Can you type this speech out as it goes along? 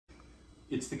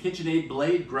It's the KitchenAid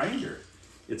blade grinder.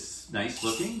 It's nice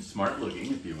looking, smart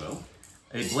looking, if you will.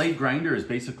 A blade grinder is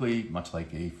basically much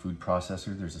like a food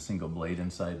processor. There's a single blade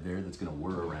inside there that's gonna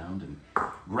whir around and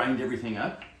grind everything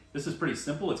up. This is pretty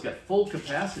simple. It's got full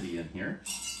capacity in here.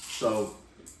 So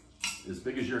as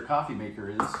big as your coffee maker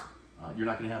is, you're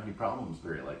not gonna have any problems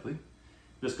very likely.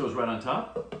 This goes right on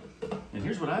top. And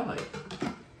here's what I like.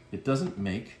 It doesn't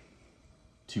make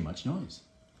too much noise.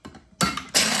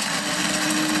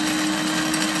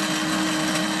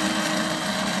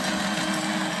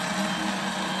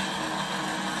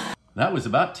 That was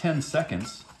about 10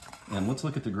 seconds, and let's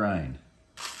look at the grind.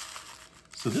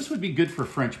 So this would be good for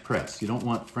French press. You don't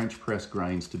want French press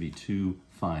grinds to be too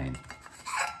fine.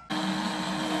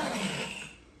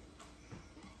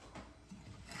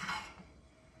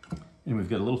 And we've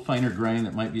got a little finer grind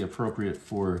that might be appropriate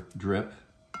for drip.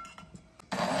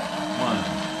 1,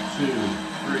 2,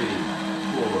 3,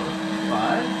 4,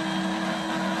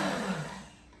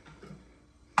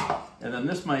 5. And then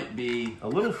this might be a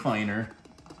little finer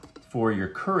for your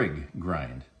Keurig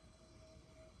grind.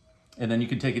 And then you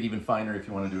can take it even finer if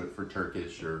you want to do it for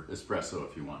Turkish or espresso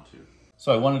if you want to.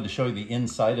 So I wanted to show you the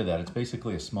inside of that. It's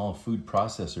basically a small food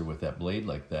processor with that blade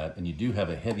like that, and you do have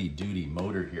a heavy duty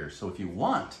motor here. So if you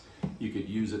want, you could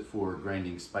use it for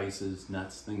grinding spices,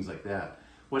 nuts, things like that.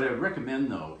 What I would recommend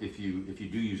though, if you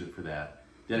do use it for that,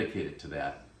 dedicate it to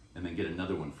that, and then get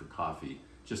another one for coffee,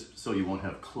 just so you won't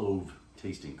have clove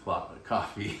tasting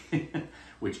coffee,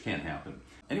 which can happen.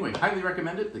 Anyway, highly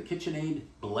recommend it, the KitchenAid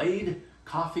blade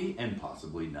coffee and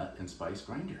possibly nut and spice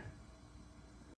grinder.